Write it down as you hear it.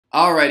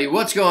Alrighty,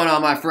 what's going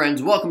on, my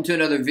friends? Welcome to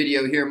another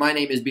video here. My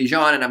name is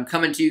Bijan, and I'm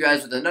coming to you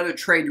guys with another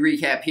trade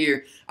recap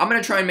here. I'm going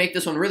to try and make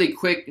this one really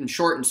quick and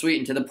short and sweet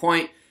and to the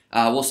point.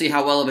 We'll see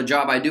how well of a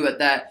job I do at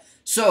that.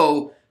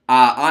 So,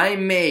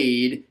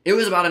 it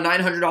was about a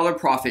 $900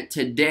 profit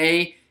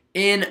today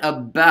in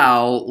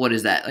about, what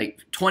is that, like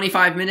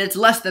 25 minutes?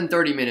 Less than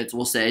 30 minutes,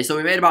 we'll say. So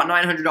we made about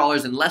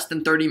 $900 in less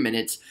than 30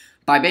 minutes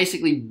by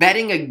basically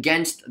betting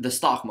against the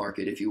stock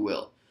market, if you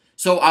will.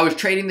 So I was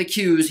trading the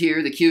Qs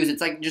here. The Qs,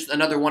 it's like just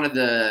another one of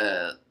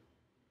the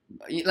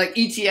like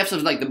ETFs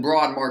of like the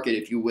broad market,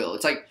 if you will.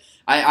 It's like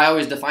I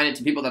always define it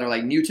to people that are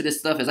like new to this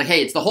stuff. It's like,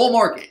 hey, it's the whole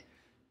market.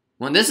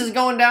 When this is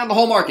going down, the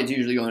whole market's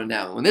usually going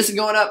down. When this is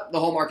going up, the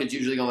whole market's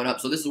usually going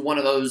up. So this is one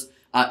of those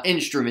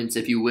instruments,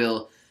 if you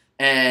will.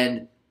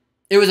 And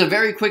it was a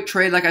very quick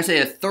trade. Like I say,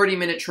 a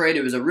 30-minute trade.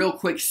 It was a real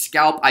quick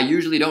scalp. I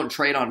usually don't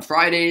trade on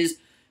Fridays.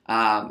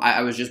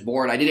 I was just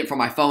bored. I did it from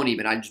my phone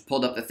even. I just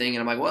pulled up the thing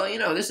and I'm like, well, you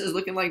know, this is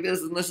looking like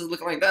this and this is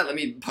looking like that. Let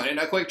me put in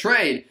a quick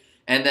trade.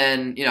 And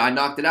then, you know, I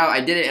knocked it out.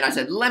 I did it and I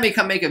said, let me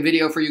come make a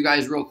video for you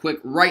guys real quick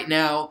right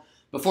now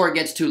before it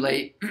gets too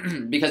late.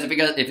 Because if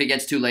it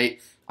gets too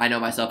late, I know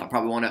myself,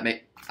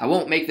 I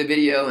won't make the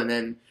video. And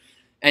then,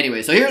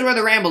 anyway, so here's where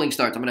the rambling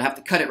starts. I'm going to have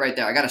to cut it right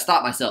there. I got to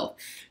stop myself.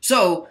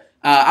 So,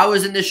 I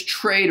was in this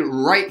trade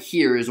right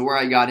here is where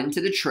I got into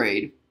the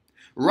trade.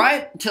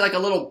 Right to like a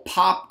little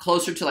pop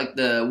closer to like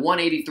the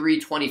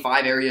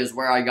 183.25 area is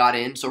where I got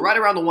in. So right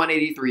around the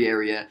 183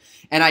 area.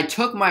 And I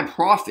took my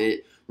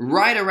profit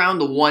right around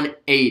the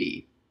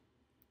 180.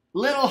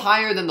 Little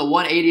higher than the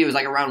 180. It was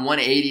like around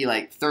 180,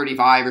 like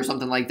 35 or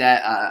something like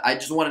that. I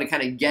just wanted to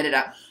kind of get it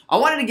out. I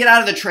wanted to get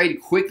out of the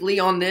trade quickly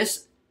on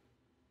this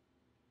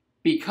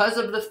because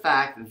of the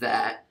fact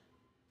that,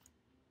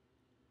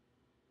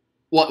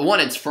 well, one,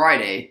 it's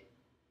Friday.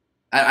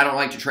 I don't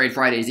like to trade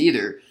Fridays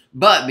either.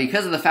 But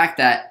because of the fact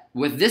that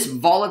with this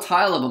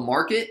volatile of a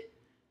market,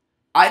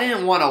 I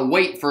didn't want to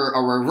wait for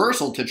a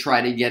reversal to try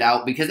to get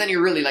out because then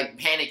you're really like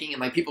panicking and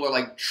like people are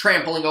like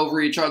trampling over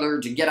each other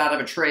to get out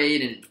of a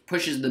trade and it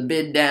pushes the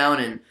bid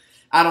down and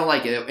I don't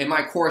like it. In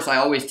my course, I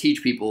always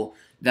teach people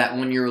that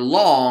when you're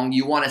long,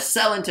 you want to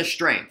sell into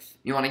strength.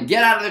 You want to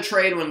get out of the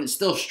trade when it's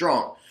still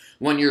strong.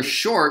 When you're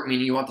short,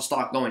 meaning you want the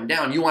stock going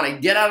down, you want to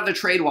get out of the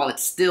trade while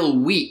it's still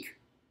weak.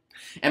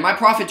 And my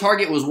profit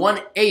target was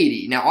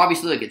 180. Now,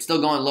 obviously, look, it's still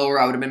going lower.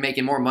 I would have been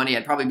making more money.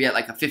 I'd probably be at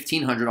like a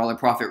 $1,500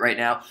 profit right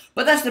now.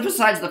 But that's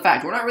besides the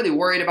fact. We're not really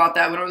worried about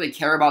that. We don't really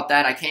care about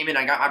that. I came in,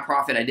 I got my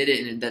profit, I did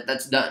it, and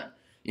that's done.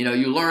 You know,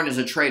 you learn as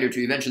a trader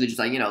to eventually just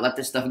like, you know, let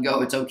this stuff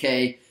go. It's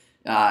okay.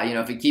 You know,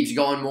 if it keeps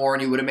going more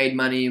and you would have made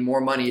more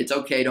money, it's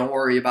okay. Don't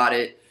worry about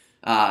it.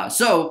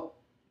 So,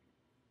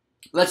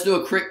 let's do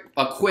a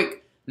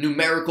quick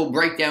numerical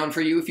breakdown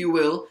for you, if you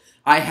will.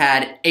 I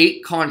had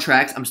 8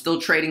 contracts. I'm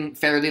still trading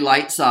fairly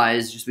light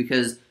size just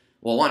because,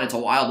 well, one, it's a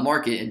wild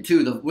market, and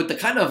two, with the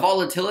kind of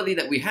volatility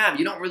that we have,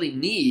 you don't really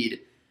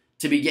need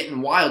to be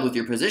getting wild with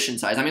your position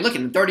size. I mean, look,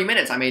 in 30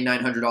 minutes, I made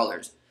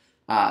 $900.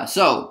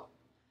 So,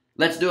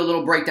 let's do a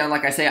little breakdown.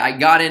 Like I say, I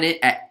got in it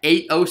at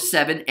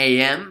 8:07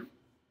 a.m.,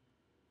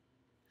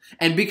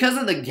 and because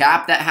of the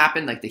gap that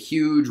happened, like the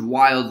huge,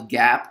 wild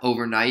gap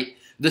overnight,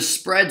 the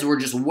spreads were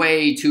just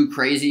way too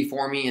crazy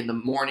for me in the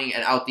morning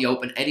and out the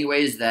open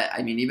anyways that,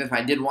 I mean, even if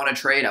I did want to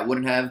trade, I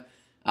wouldn't have.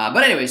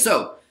 But anyway,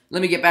 so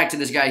let me get back to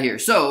this guy here.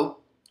 So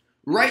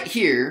right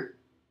here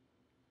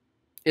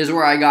is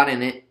where I got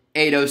in it,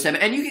 8:07.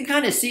 And you can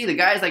kind of see the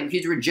guy's like,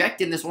 he's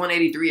rejecting this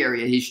 183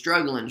 area. He's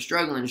struggling. There's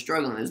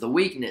the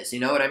weakness, you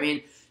know what I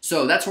mean?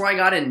 So that's where I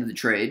got into the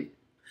trade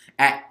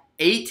at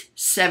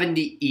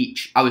 870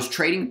 each. I was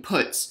trading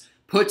puts.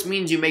 Puts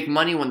means you make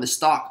money when the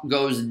stock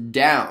goes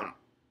down,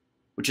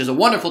 which is a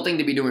wonderful thing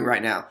to be doing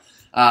right now.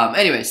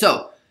 Anyway,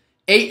 so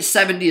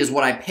 870 is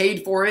what I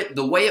paid for it.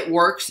 The way it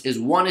works is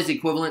 1 is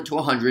equivalent to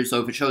 100.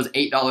 So if it shows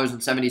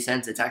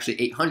 $8.70, it's actually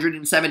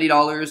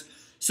 $870.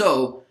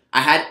 So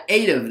I had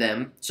 8 of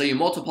them. So you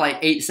multiply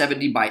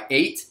 870 by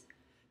 8.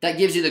 That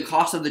gives you the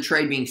cost of the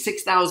trade being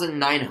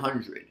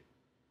 $6,900,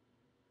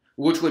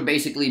 which would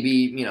basically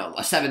be, you know,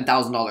 a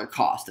 $7,000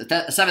 cost, a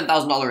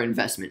 $7,000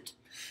 investment.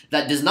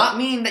 That does not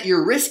mean that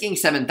you're risking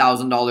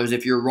 $7,000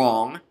 if you're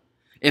wrong.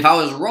 If I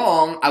was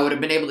wrong, I would have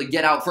been able to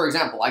get out. For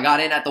example, I got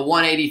in at the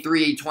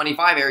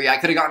 183.25 area. I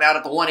could have gotten out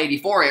at the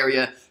 184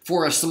 area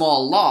for a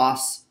small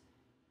loss.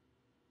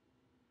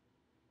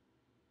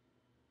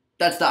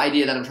 That's the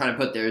idea that I'm trying to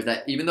put there, is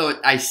that even though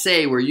I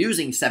say we're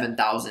using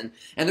 7,000,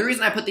 and the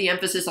reason I put the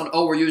emphasis on,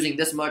 oh, we're using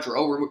this much or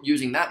oh, we're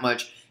using that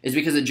much, is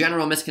because the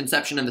general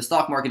misconception in the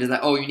stock market is that,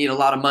 oh, you need a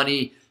lot of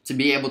money to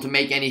be able to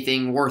make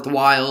anything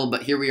worthwhile.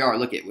 But here we are,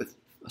 look at, with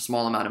a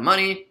small amount of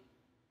money,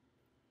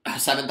 a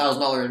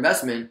 $7,000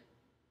 investment,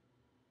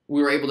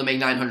 we were able to make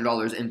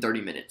 $900 in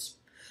 30 minutes.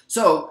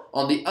 So,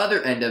 on the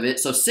other end of it,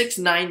 so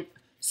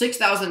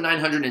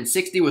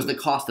 $6,960 was the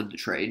cost of the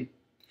trade.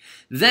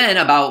 Then,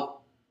 about,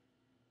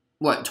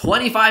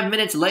 25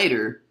 minutes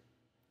later,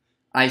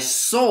 I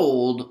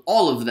sold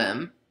all of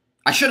them.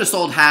 I should have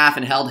sold half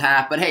and held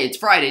half, but hey, it's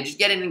Friday. Just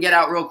get in and get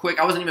out real quick.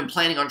 I wasn't even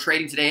planning on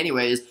trading today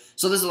anyways,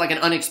 So this is like an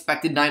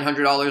unexpected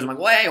 $900. I'm like,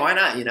 well, hey, why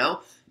not, you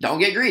know? Don't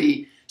get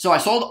greedy. So I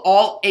sold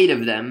all 8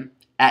 of them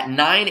at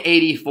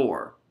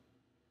 $9.84.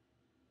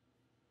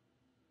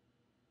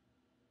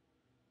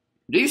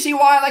 Do you see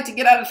why I like to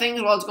get out of things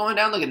while it's going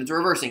down? Look at it, it's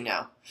reversing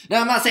now.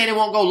 Now, I'm not saying it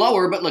won't go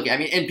lower, but look, I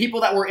mean, and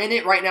people that were in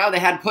it right now, they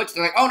had puts.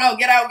 They're like, oh, no,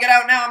 get out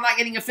now. I'm not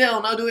getting a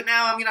fill. No, do it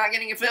now. I'm not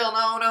getting a fill.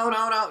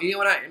 No. You get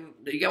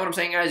what I'm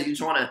saying, guys? You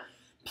just want to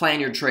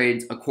plan your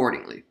trades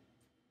accordingly.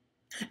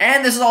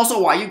 And this is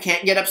also why you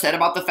can't get upset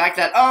about the fact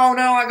that, oh,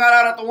 no, I got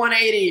out at the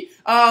 180.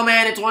 Oh,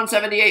 man, it's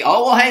 178.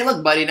 Oh, well, hey,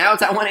 look, buddy, now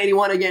it's at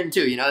 181 again,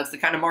 too. You know, that's the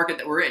kind of market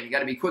that we're in. You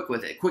got to be quick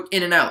with it. Quick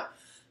in and out.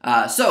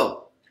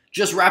 So,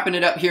 just wrapping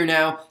it up here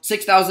now,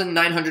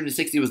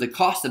 $6,960 was the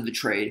cost of the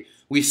trade.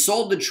 We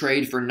sold the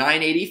trade for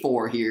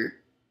 $984 here.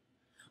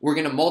 We're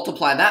going to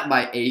multiply that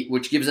by 8,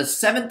 which gives us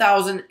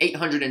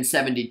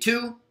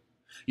 $7,872.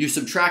 You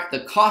subtract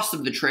the cost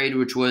of the trade,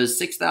 which was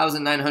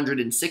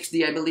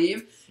 $6,960, I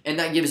believe, and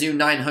that gives you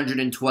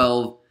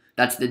 $912.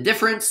 That's the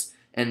difference,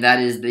 and that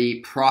is the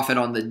profit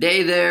on the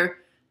day there.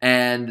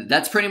 And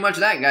that's pretty much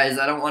that, guys.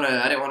 I didn't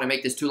want to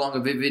make this too long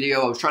of a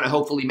video. I was trying to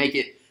hopefully make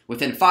it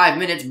within 5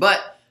 minutes,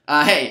 but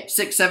hey,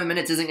 6-7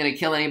 minutes isn't going to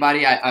kill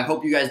anybody. I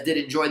hope you guys did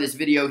enjoy this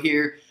video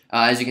here.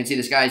 As you can see,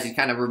 this guy's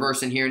kind of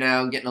reversing here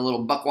now, getting a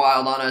little buck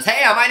wild on us.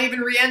 Hey, I might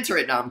even re-enter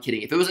it. No, I'm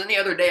kidding. If it was any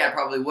other day, I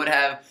probably would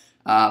have.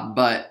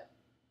 But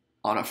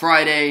on a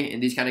Friday in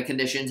these kind of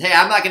conditions, hey,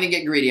 I'm not going to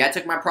get greedy. I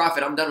took my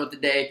profit. I'm done with the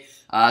day.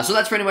 So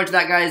that's pretty much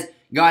that, guys.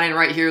 Got in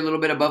right here a little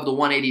bit above the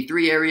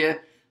 183 area.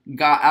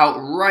 Got out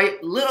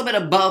right a little bit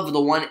above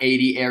the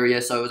 180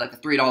 area. So it was like a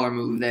 $3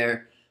 move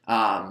there.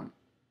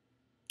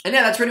 And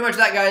yeah, that's pretty much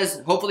that, guys.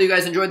 Hopefully you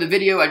guys enjoyed the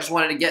video. I just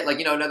wanted to get, like,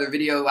 you know, another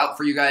video out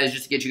for you guys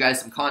just to get you guys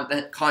some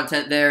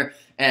content there.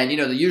 And, you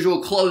know, the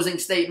usual closing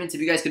statements.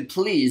 If you guys could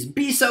please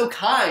be so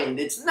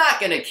kind. It's not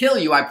going to kill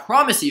you, I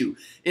promise you.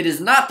 It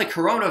is not the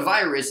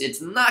coronavirus.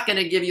 It's not going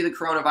to give you the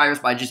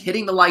coronavirus by just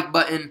hitting the like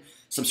button,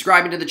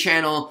 subscribing to the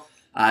channel.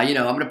 You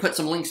know, I'm going to put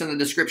some links in the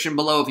description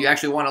below if you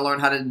actually want to learn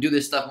how to do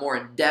this stuff more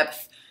in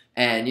depth.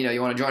 And, you know,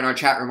 you want to join our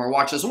chat room or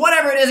watch us.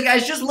 Whatever it is,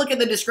 guys, just look at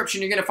the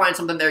description. You're going to find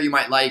something there you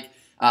might like.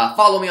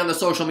 Follow me on the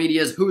social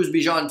medias, Who's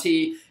Bijan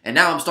T. And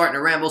now I'm starting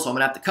to ramble, so I'm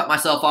going to have to cut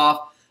myself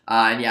off.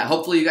 And yeah,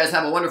 hopefully you guys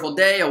have a wonderful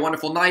day, a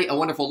wonderful night, a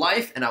wonderful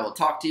life, and I will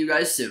talk to you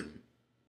guys soon.